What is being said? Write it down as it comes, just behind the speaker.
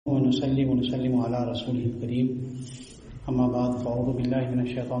ونسلم على رسوله الكريم أما بعد فأعوذ بالله من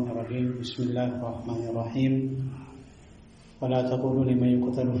الشيطان الرجيم بسم الله الرحمن الرحيم ولا تقولوا لمن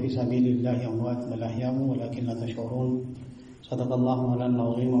يقتل في سبيل الله أموات بل أحياء ولكن لا تشعرون صدق الله مولانا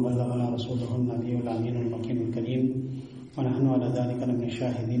العظيم وبلغنا رسوله النبي الأمين المكين الكريم ونحن على ذلك من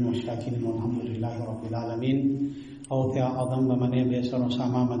الشاهدين والشاكرين والحمد لله رب العالمين أوثى أعظم بمن بيسر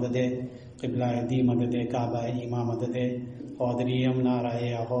وسامى مدد قبلة يدي مدد كعبة إمام مدد قادريم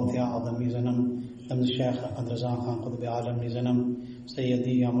نارائي أوثى أعظم زنم دم الشيخ رضا خان قطب عالم زنم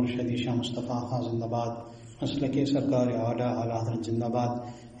سيدي يا مرشدي شاه مصطفى خان زندباد مسلك سرکار اعلی اعلی حضرت زندہ باد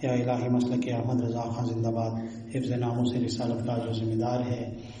یا الہی مسلک احمد رضا خان زندہ باد حفظ ناموں سے رسالت کا جو ذمہ دار ہے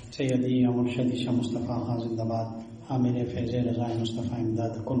سیدی یا مرشدی شاہ مصطفیٰ خان زندہ باد حامل فیض رضا مصطفیٰ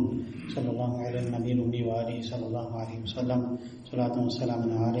امداد کن صلی اللہ علیہ نبی الامی وآلہ صلی اللہ علیہ وسلم صلاۃ و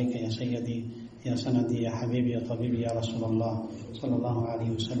سلام علیک یا سیدی یا سندی یا حبیبی یا طبیبی یا رسول اللہ صلی اللہ علیہ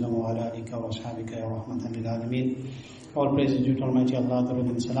وسلم وعلی آلہ واصحابہ یا رحمۃ للعالمین. All praise is due to Almighty Allah, the Lord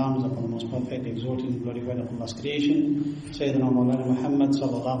and Salams upon the most perfect, exalted and glorified of Allah's creation, Sayyidina Mawlana Muhammad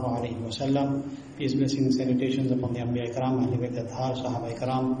sallallahu alayhi wa sallam. Peace, blessings and salutations upon the Anbiya Ikram, Ahl Bayt Athhar, Sahaba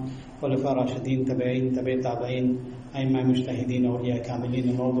Ikram, Khulafa Rashidin, Tabi'in, Tabi' Tabi'in, Aimma Mujtahideen, Awliya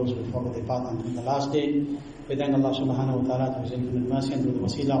Kamilin, and all those who follow the path until the last day. We thank Allah subhanahu wa ta'ala to his infinite mercy and through the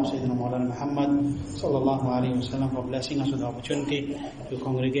wasila of Sayyidina Mawlana Muhammad sallallahu alayhi wa sallam for blessing us with the opportunity to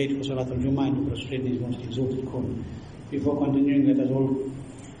congregate for Salatul Jummah and to prostrate these most exalted call. Before continuing, let us all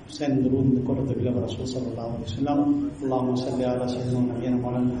send the room the court of the beloved Rasul sallallahu alayhi wa sallam. Allahumma salli ala sayyidina Nabiyyina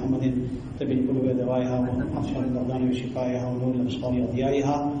Mawlana Muhammadin tabil qulubi dawaiha wa afshar al-ardani wa shifaiha wa nur al-absari wa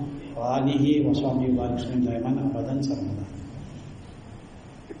diyaiha wa alihi wa sahbihi wa barik sallim daiman abadan sarmada.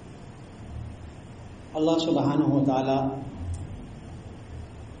 Allah subhanahu wa ta'ala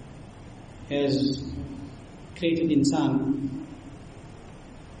has created insan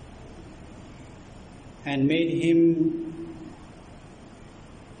and made him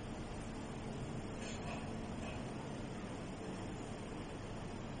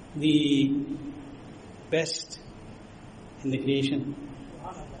the best in the creation,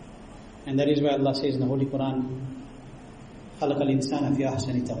 and that is why Allah says in the Holy Quran, خَلَقَ الْإِنسَانَ فِي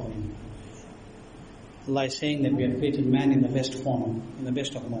أَحْسَنِ تَقْوِيمٍ. Allah is saying that we have created man in the best form, in the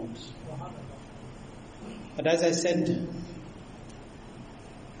best of modes. But as I said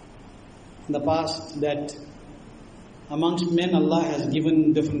in the past, that amongst men Allah has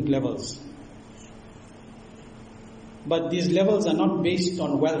given different levels. But these levels are not based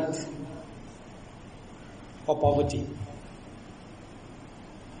on wealth or poverty.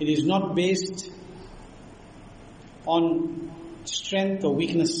 It is not based on strength or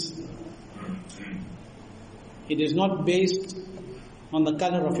weakness. It is not based on the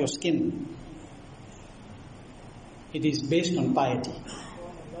color of your skin. It is based on piety.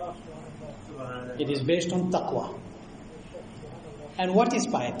 It is based on taqwa. And what is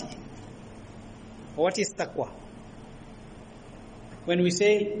piety? What is taqwa? When we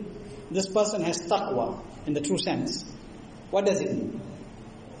say this person has taqwa in the true sense, what does it mean?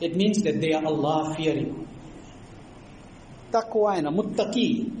 It means that they are Allah fearing. Taqwa and a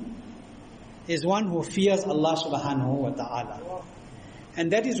muttaqi is one who fears Allah subhanahu wa ta'ala.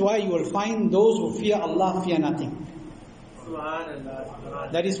 And that is why you will find those who fear Allah fear nothing.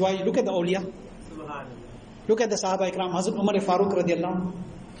 That is why you look at the awliya. Look at the Sahaba Ikram. Hazrat Umar Farooq radiallahu anhu.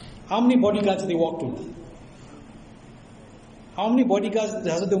 How many bodyguards they walked with? How many bodyguards did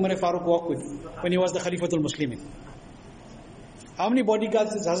Hazrat Umar Farooq walk with when he was the Khalifatul Muslimin? How many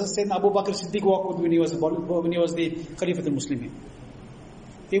bodyguards did Hazrat Sayyidina Abu Bakr Siddiq walk with when he was the Khalifatul Muslimin?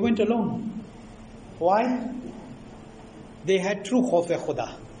 They went alone. Why? They had true khawf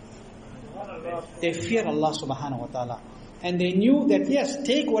khuda. They fear Allah subhanahu wa ta'ala. And they knew that yes,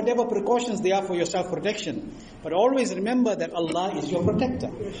 take whatever precautions they are for your self-protection. But always remember that Allah is your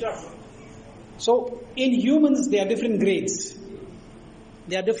protector. So, in humans there are different grades.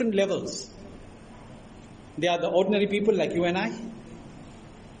 There are different levels. There are the ordinary people like you and I.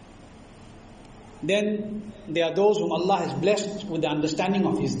 Then there are those whom Allah has blessed with the understanding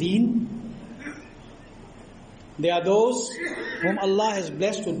of His deen. There are those whom Allah has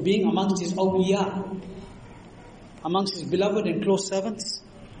blessed with being amongst His awliya, amongst His beloved and close servants.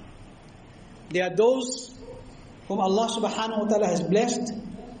 There are those whom Allah subhanahu wa ta'ala has blessed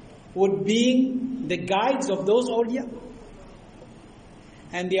with being the guides of those awliya.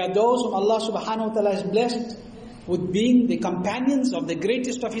 And there are those whom Allah subhanahu wa ta'ala has blessed with being the companions of the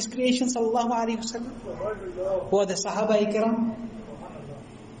greatest of His creation, sallallahu alayhi wa sallam, who are the Sahaba Ikram.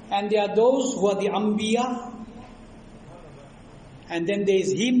 And there are those who are the Anbiya. And then there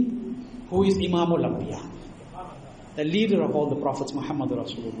is him who is Imamul Anbiya. the leader of all the prophets, Muhammadur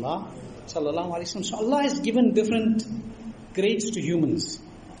Rasulullah sallallahu alaihi wasallam. So Allah has given different grades to humans.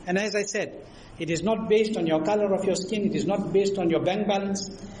 And as I said, it is not based on your color of your skin, it is not based on your bank balance,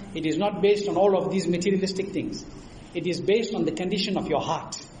 it is not based on all of these materialistic things. It is based on the condition of your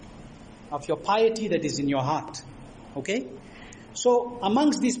heart, of your piety that is in your heart. Okay? So,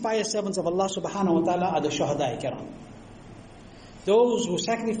 amongst these pious servants of Allah subhanahu wa ta'ala are the shuhada kiram. Those who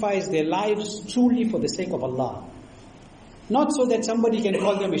sacrifice their lives truly for the sake of Allah. Not so that somebody can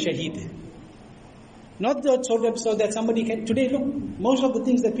call them a shaheed. Not that so that somebody can... Today, look, most of the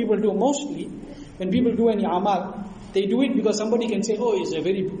things that people do, mostly, when people do any amal, they do it because somebody can say, oh, he's a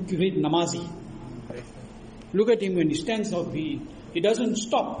very great namazi. Look at him when he stands up, he doesn't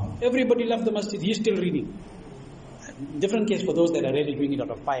stop. Everybody left the masjid, he's still reading. Different case for those that are really doing it out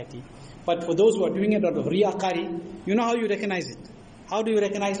of piety. But for those who are doing it out of riyakari, you know how you recognize it. How do you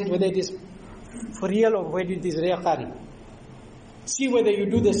recognize it, whether it is for real or whether it is riyakari? See whether you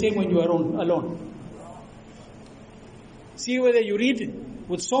do the same when you are alone. See whether you read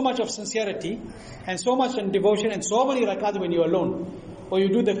with so much of sincerity and so much in devotion and so many rakat when you are alone. Or you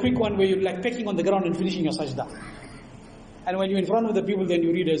do the quick one where you're like pecking on the ground and finishing your sajda. And when you're in front of the people, then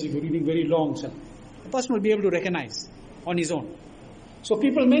you read as if you're reading very long. So the person will be able to recognize on his own. So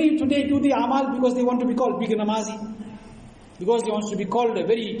people, many today do the amal because they want to be called big namazi. Because they want to be called a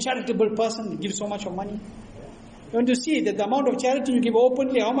very charitable person, give so much of money. You want to see that the amount of charity you give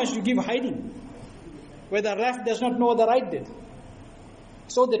openly, how much you give hiding. Where the left does not know what the right did.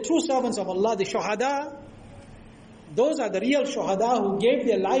 So the true servants of Allah, the shuhada, those are the real shuhada who gave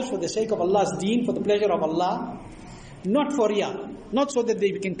their lives for the sake of Allah's deen, for the pleasure of Allah, not for riyah, not so that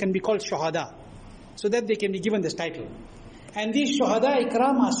they can be called shuhada, so that they can be given this title. And these shuhada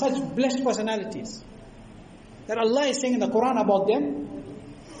ikram are such blessed personalities that Allah is saying in the Quran about them,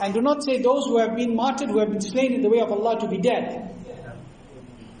 and do not say those who have been martyred, who have been slain in the way of Allah to be dead.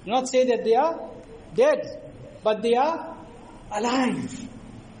 Do not say that they are dead, but they are alive.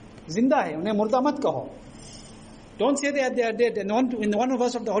 Zinda hai, unhe murda mat kaho. Don't say that they are dead. And in one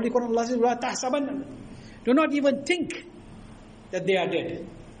verse of the Holy Quran, Allah says, do not even think that they are dead.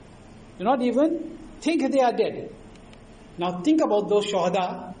 Do not even think they are dead. Now think about those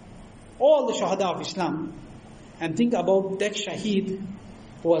shuhada, all the shuhada of Islam, and think about that shaheed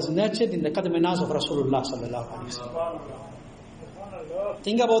who was nurtured in the qadam-e-naz of Rasulullah sallallahu alaihi wasallam.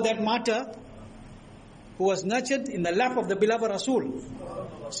 Think about that martyr who was nurtured in the lap of the beloved Rasul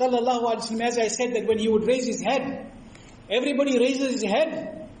sallallahu alaihi wasallam. As I said, that when he would raise his head, everybody raises his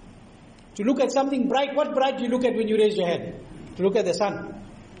head to look at something bright. What bright do you look at when you raise your head? To look at the sun,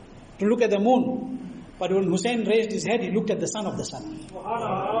 to look at the moon. But when Hussein raised his head, he looked at the son of the sun.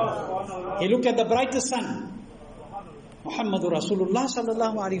 He looked at the brightest sun, Muhammadur Rasulullah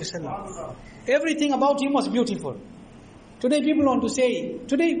sallallahu alaihi wasallam. Everything about him was beautiful. Today people want to say,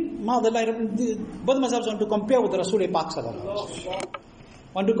 both mazhabs want to compare with the Rasul Pak sallallahu alaihi wasallam.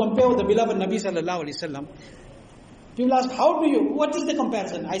 Want to compare with the beloved Nabi sallallahu alaihi wasallam. People ask, what is the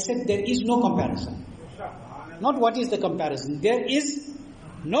comparison? I said, there is no comparison. Not what is the comparison. There is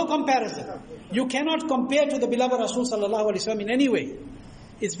no comparison. You cannot compare to the beloved Rasul sallallahu alaihi wasallam in any way.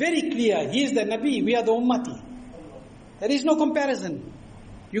 It's very clear. He is the Nabi, we are the Ummati. There is no comparison.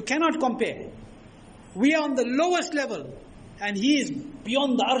 You cannot compare. We are on the lowest level, and he is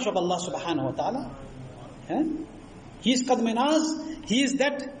beyond the arsh of Allah subhanahu wa ta'ala. He is qadm-e-naz. He is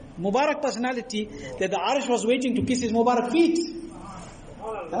that Mubarak personality that the arsh was waiting to kiss his Mubarak feet.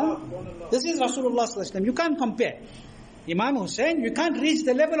 This is Rasulullah sallallahu alaihi wasallam. You can't compare. Imam Hussein, you can't reach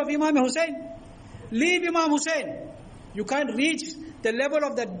the level of Imam Hussein. Leave Imam Hussein. You can't reach the level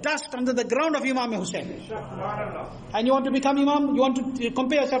of the dust under the ground of Imam Hussein. And you want to become Imam, you want to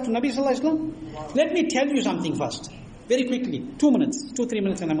compare yourself to Nabi sallallahu alaihi wasallam? Let me tell you something first. Very quickly. 2 minutes, 2-3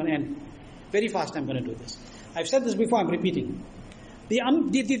 minutes and I'm going to end. Very fast I'm going to do this. I've said this before, I'm repeating.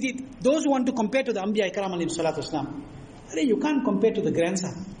 Those who want to compare to the Anbiya Ikram alayhi salatu wasalam, you can't compare to the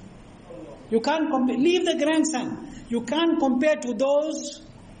grandson. You can't compare, leave the grandson. You can't compare to those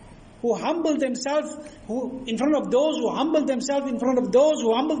who humble themselves, in front of those who humble themselves, in front of those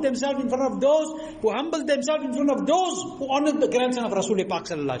who humble themselves, in front of those who humble themselves, in front of those who honor the grandson of Rasul Pak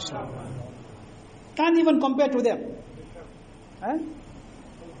sallallahu alaihi wasallam. Can't even compare to them.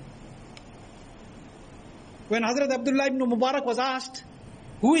 When Hazrat Abdullah ibn Mubarak was asked,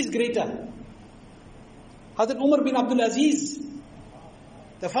 who is greater? Hazrat Umar bin Abdul Aziz,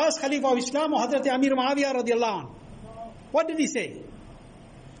 the first Khalifa of Islam, or Hazrat Amir Muawiyah radiallahu anhu? What did he say?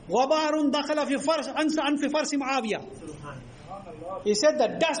 غَبَارٌ دَخَلَ فِي فَرْسِ مُعَاوِيَةٍ. He said the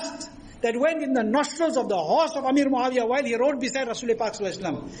dust that went in the nostrils of the horse of Amir Muawiyah while he rode beside Rasul Pak sallallahu alaihi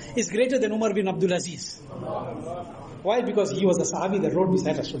wasallam is greater than Umar bin Abdul Aziz. Why? Because he was the Sahabi that rode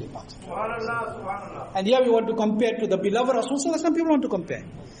beside Rasul Pak. And here we want to compare to the beloved Rasul. Some people want to compare.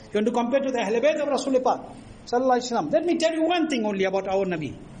 You want to compare to the Ahl Bayt of Rasul Pak. Let me tell you one thing only about our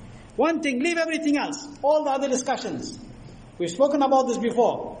Nabi. One thing, leave everything else. All the other discussions. We've spoken about this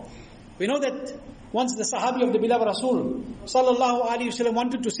before. We know that once the Sahabi of the beloved Rasul sallallahu alaihi wasallam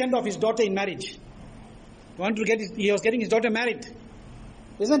wanted to send off his daughter in marriage. He was getting his daughter married.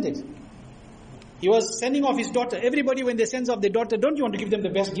 Isn't it? He was sending off his daughter. Everybody, when they send off their daughter, don't you want to give them the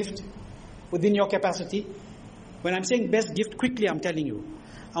best gift within your capacity? When I'm saying best gift, quickly I'm telling you.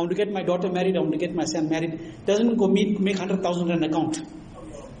 I want to get my daughter married, I want to get my son married. Doesn't go make 100,000 an account.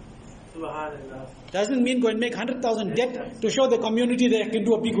 Doesn't mean go and make 100,000 debt to show the community that I can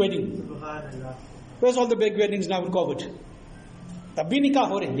do a big wedding. Where's all the big weddings now with COVID? Tabhi nikah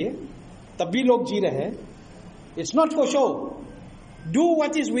ho rahi hai. Tabhi log ji rahe hai. It's not for show. Do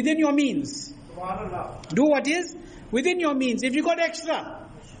what is within your means. Do what is within your means. If you got extra,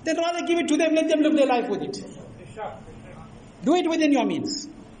 then rather give it to them, let them live their life with it. Do it within your means.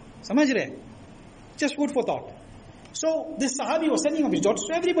 Samajh rahe? Just food for thought. So this Sahabi was sending off his daughter.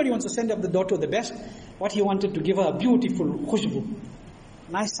 So everybody wants to send off the daughter the best. What he wanted to give her a beautiful khushbu.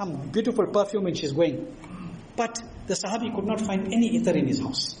 Nice, some beautiful perfume when she's going. But the Sahabi could not find any itar in his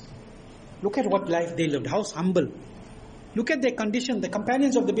house. Look at what life they lived. House humble. Look at their condition. The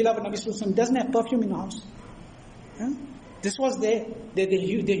companions of the beloved Nabi Sallallahu Alaihi Wasallam doesn't have perfume in the house. Yeah? This was their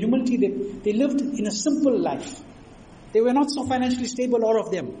humility. They lived in a simple life. They were not so financially stable, all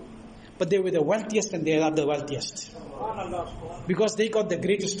of them. But they were the wealthiest and they are the wealthiest. Because they got the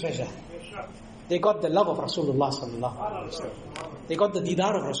greatest treasure. They got the love of Rasulullah sallallahu alaihi wasallam. They got the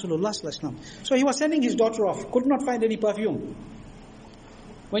didar of Rasulullah sallallahu alaihi wasallam. So he was sending his daughter off. Could not find any perfume.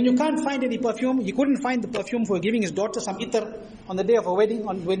 When you can't find any perfume, he couldn't find the perfume for giving his daughter some itar on the day of her wedding,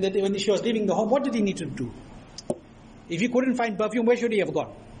 when she was leaving the home. What did he need to do? If he couldn't find perfume, where should he have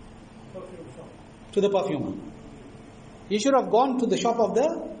gone? To the perfumer. He should have gone to the shop of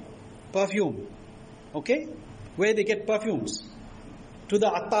the perfume. Okay? Where they get perfumes. To the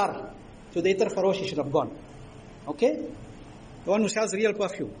attar, to the itar farosh, he should have gone. Okay? The one who sells real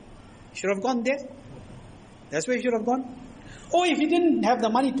perfume. He should have gone there. That's where he should have gone. Or if he didn't have the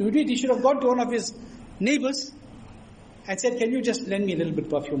money to do it, he should have gone to one of his neighbors and said, can you just lend me a little bit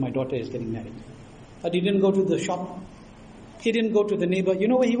perfume? My daughter is getting married. But he didn't go to the shop. He didn't go to the neighbor. You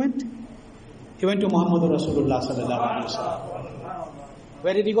know where he went? He went to Muhammadur Rasulullah sallallahu alaihi wasallam.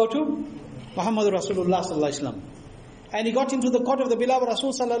 Where did he go to? Muhammadur Rasulullah sallallahu alaihi wasallam. And he got into the court of the beloved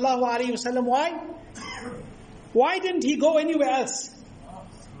Rasul sallallahu alaihi wasallam. Why? Why didn't he go anywhere else?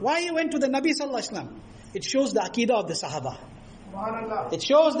 Why he went to the Nabi sallallahu alaihi wasallam? It shows the Aqidah of the Sahaba. It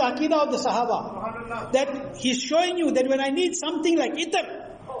shows the Aqidah of the Sahaba. That he's showing you that when I need something like itar,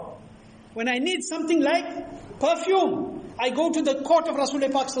 when I need something like perfume, I go to the court of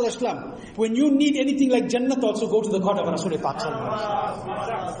Rasulullah Pak sallallahu alaihi wasallam. When you need anything like Jannat, also go to the court of Rasulullah Pak sallallahu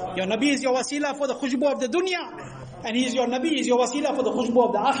alaihi wasallam. Your Nabi is your wasila for the khushbu of the dunya. And he is your Nabi, is your wasila for the khushbu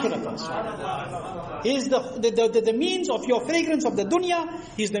of the akhirat. He is the means of your fragrance of the dunya.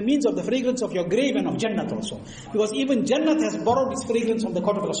 He is the means of the fragrance of your grave and of Jannat also. Because even Jannat has borrowed its fragrance from the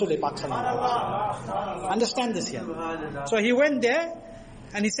court of Rasulullah Pak sallallahu alaihi wasallam. Understand this here. So he went there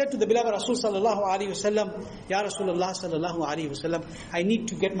and he said to the beloved Rasul sallallahu alaihi wasallam, Ya Rasulullah sallallahu alaihi wasallam, I need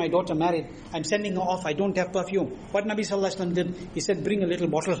to get my daughter married. I'm sending her off. I don't have perfume. What Nabi sallallahu alaihi wasallam did? He said, bring a little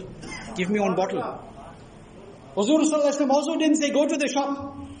bottle. Give me one bottle. Huzur sallallahu alaihi wasallam also didn't say, go to the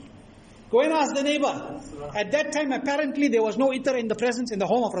shop. Go and ask the neighbor. At that time, apparently, there was no itar in the presence in the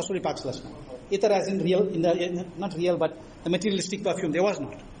home of Rasulullah Pak sallallahu alaihi wasallam. Itar as in real, not real, but the materialistic perfume. There was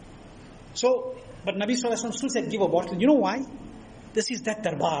not. So, but Nabi sallallahu alaihi wasallam still said, give a bottle. You know why? This is that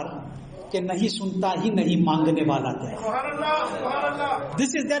darbar. Ke nahi sunta hi nahi mangane wala hai.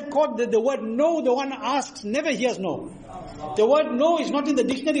 This is that court that the word no, the one asks, never hears no. The word no is not in the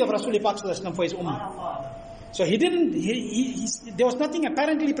dictionary of Rasulullah Pak sallallahu alaihi wasallam for his ummah. So he didn't, there was nothing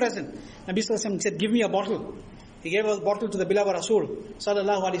apparently present. Nabi sallallahu alaihi wasallam said, give me a bottle. He gave a bottle to the beloved Rasul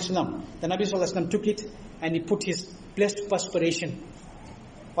sallallahu alaihi wasallam. The Nabi sallallahu alaihi wasallam took it and he put his blessed perspiration.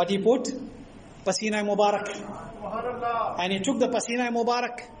 What he put? Pasina Mubarak. And he took the Pasina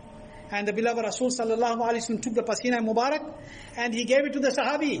Mubarak. And the beloved Rasul sallallahu alaihi wasallam took the Pasina Mubarak and he gave it to the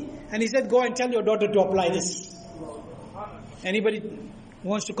Sahabi. And he said, go and tell your daughter to apply this. Anybody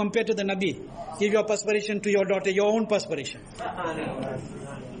wants to compare to the Nabi? Give your perspiration to your daughter, your own perspiration.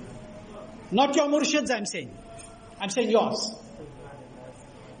 Not your murshids, I'm saying. I'm saying yours.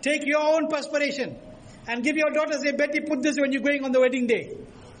 Take your own perspiration and give your daughter, say, Betty, put this when you're going on the wedding day.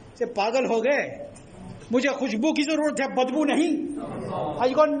 Say, pagal ho gaye. Mujhe khushbu ki zarurat hai, badbu nahi.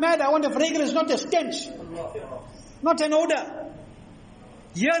 I got mad, I want a fragrance, not a stench. not an odor.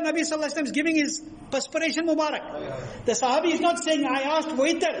 Here Nabi sallallahu alaihi wasallam is giving his perspiration Mubarak. The Sahabi is not saying, I asked for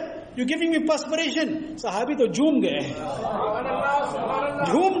itar, you're giving me perspiration. Sahabi to jhoom gaye.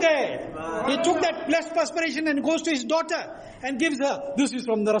 Jhoom gaye. He took that blessed perspiration and goes to his daughter and gives her. This is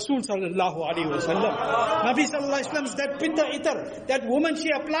from the Rasul sallallahu alaihi wasallam. Nabi sallallahu alaihi wasallam, that pinta itar, that woman, she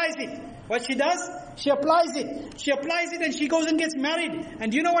applies it. What she does? She applies it. She applies it and she goes and gets married.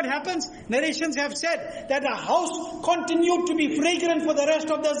 And you know what happens? Narrations have said that the house continued to be fragrant for the rest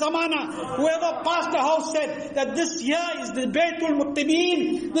of the zamana. Whoever passed the house said that this here is the Baytul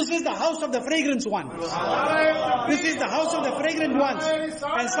Muttaqin. This is the house of the fragrance ones. This is the house of the fragrant ones.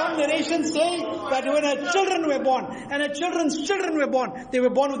 And some narrations say that when her children were born, and her children's children were born, they were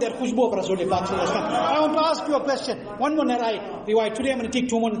born with their khushbu of Rasulullah. I want to ask you a question. One more riwayat. Today I'm going to take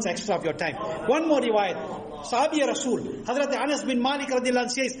 2 minutes extra of your time. One more riwayat. Sahabi Rasul, HAZRAT Anas bin Malik radiallahu anhu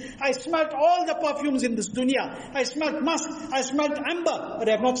says, I smelt all the perfumes in this dunya. I smelt musk, I smelt amber, but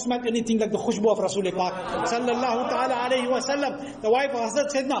I have not smelt anything like the khushbu of Rasulullah sallallahu ta'ala alayhi wa sallam. The wife of Hazrat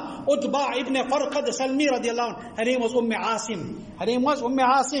Sayyidina Utba ibn Farqad Salmi radiallahu anhu, her name was Asim. Her name was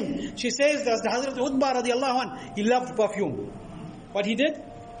Asim. She says that Hazrat Utba radiallahu anhu, he loved perfume. What he did?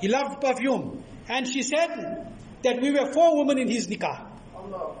 He loved perfume. And she said that we were 4 women in his nikah.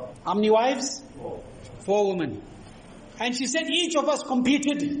 How many wives? 4 women. And she said each of us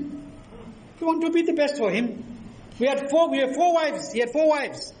competed. We want to be the best for him. We had 4 wives. He had 4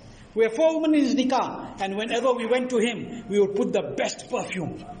 wives. We had 4 women in his nikah. And whenever we went to him, we would put the best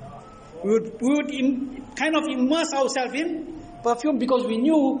perfume. We would kind of immerse ourselves in perfume because we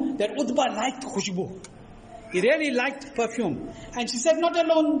knew that Utbah liked khushbu. He really liked perfume. And she said, not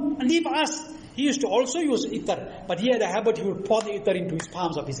alone, leave us. He used to also use itar, but he had a habit, he would pour the itar into his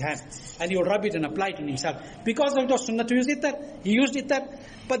palms of his hand, and he would rub it and apply it on himself. Because it was sunnah to use itar, he used itar.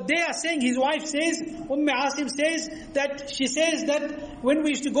 But they are saying, his wife says, Asim says, that she says that when we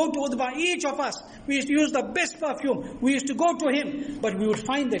used to go to Utbah, each of us, we used to use the best perfume. We used to go to him, but we would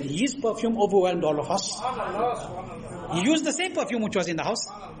find that his perfume overwhelmed all of us. He used the same perfume which was in the house,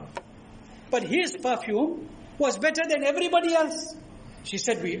 but his perfume was better than everybody else. She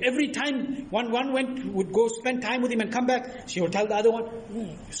said, every time one would go spend time with him and come back, she would tell the other one,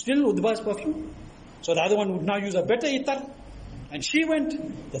 still Utbah's perfume. So the other one would now use a better itar. And she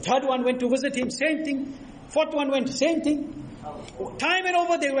went, the third one went to visit him, same thing. Fourth one went, same thing. Time and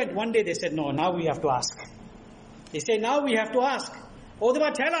over they went. One day they said, no, now we have to ask. They say, now we have to ask. Oh,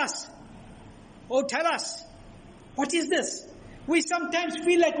 Utbah, tell us. Oh, tell us. What is this? We sometimes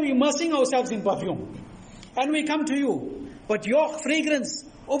feel like we're immersing ourselves in perfume. And we come to you. But your fragrance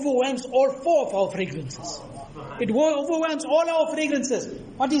overwhelms all 4 of our fragrances. It overwhelms all our fragrances.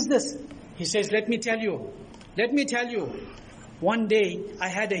 What is this? He says, let me tell you. One day, I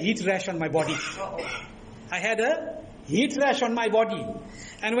had a heat rash on my body. I had a heat rash on my body.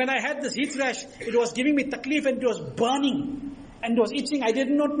 And when I had this heat rash, it was giving me taklif and it was burning. And it was itching. I did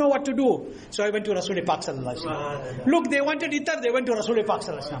not know what to do. So I went to Rasulullah Pak sallallahu alaihi wasallam. Look, they wanted itar, they went to Rasulullah Pak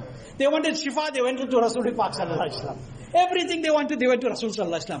sallallahu alaihi wasallam. They wanted shifa, they went to Rasulullah Pak sallallahu alaihi wasallam. Everything they wanted, they went to Rasulullah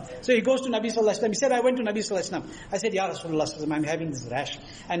sallallahu alaihi wasallam. So he goes to Nabi sallallahu alaihi wasallam. He said, I went to Nabi sallallahu alaihi wasallam. I said, Ya Rasulullah sallallahu alaihi wasallam, I'm having this rash.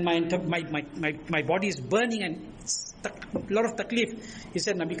 And my body is burning and a lot of taklif. He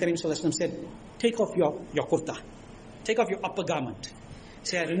said, Nabi Karim sallallahu alaihi wasallam said, take off your kurta. Take off your upper garment.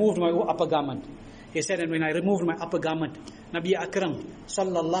 Say, I removed my upper garment. He said, and when I removed my upper garment, Nabi Akram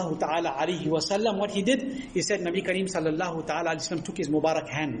sallallahu ta'ala alayhi wa sallam, what he did, he said, Nabi Kareem sallallahu ta'ala alayhi wa sallam took his Mubarak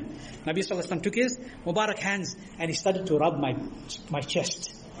hand. Nabi sallallahu alayhi wa sallam took his Mubarak hands and he started to rub my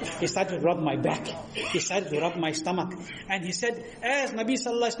chest. He started to rub my back. He started to rub my stomach. And he said, as Nabi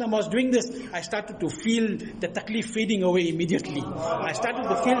sallallahu alaihi wasallam was doing this, I started to feel the taklif fading away immediately. I started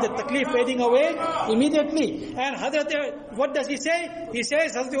to feel the taklif fading away immediately. And Hazrat, what does he say? He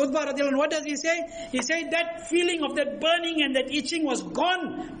says, Hazrat Utbah radiallahu anhu, what does he say? He said that feeling of that burning and that itching was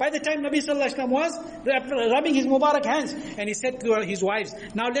gone by the time Nabi sallallahu alaihi wasallam was rubbing his Mubarak hands. And he said to his wives,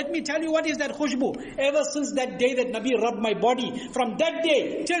 now let me tell you what is that khushbu. Ever since that day that Nabi rubbed my body, from that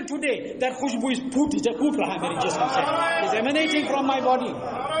day till today, that khushbu is is emanating from my body.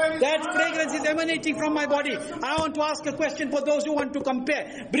 That fragrance is emanating from my body. I want to ask a question for those who want to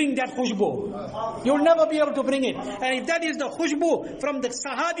compare. Bring that khushbu. You'll never be able to bring it. And if that is the khushbu from the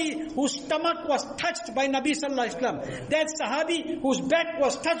sahabi whose stomach was touched by Nabi sallallahu alaihi wasallam, that sahabi whose back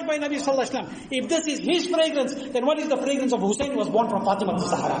was touched by Nabi sallallahu alaihi wasallam, if this is his fragrance, then what is the fragrance of Hussein who was born from Fatima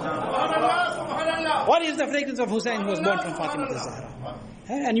al-Zahra? What is the fragrance of Hussein who was born from Fatima al-Zahra?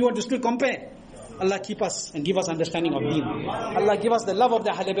 And you want to still compare? Allah keep us and give us understanding of deen. Allah give us the love of the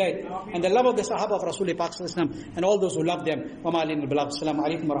Ahlul Bayt and the love of the Sahaba of Rasul Pak and all those who love them. Wa ma alayna al-balagh. Assalamu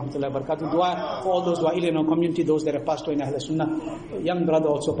alaikum wa rahmatullahi wa barakatuh. Dua for all those who are ill in our community, those that have passed away in Ahlul Sunnah. Young brother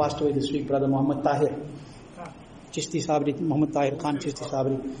also passed away this week, brother Muhammad Tahir Chishti Sabri, Muhammad Tahir Khan Chishti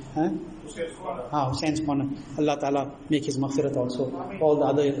Sabri. Hussein's corner. Allah Ta'ala make his maghfirat also. All the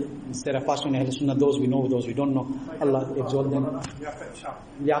other that have passed away in Ahlul Sunnah, those we know, those we don't know. Allah exalt them.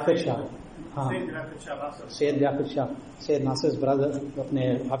 Yaqir Shah. Sayyid Yaqir Shah. Sayyid Nasir's brother,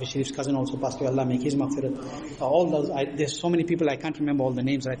 Hafiz Sharif's cousin also passed away. Allah make his maghfirat. All those, there's so many people I can't remember all the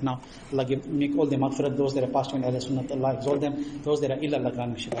names right now. Allah make all the maghfirat. Those that have passed away in Ahlul Sunnah, Allah exalt them. Those that are ill, Allah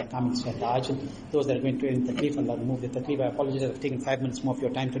grant shifa kamil ta'ajush. Those that are going to end taklif, Allah remove the taklif. I apologize, I've taken 5 minutes more of your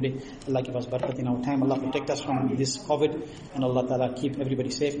time today. Allah give us barakat in our time. Allah protect us from this COVID, and Allah Ta'ala keep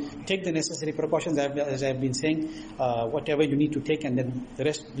everybody safe. Take the necessary precautions as I have been saying. Whatever you need to take, and then the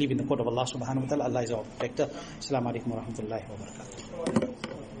rest leave in the court of Allah subhanahu wa ta'ala. Allah is our protector. Assalamu alaikum wa rahmatullahi wa barakatuh.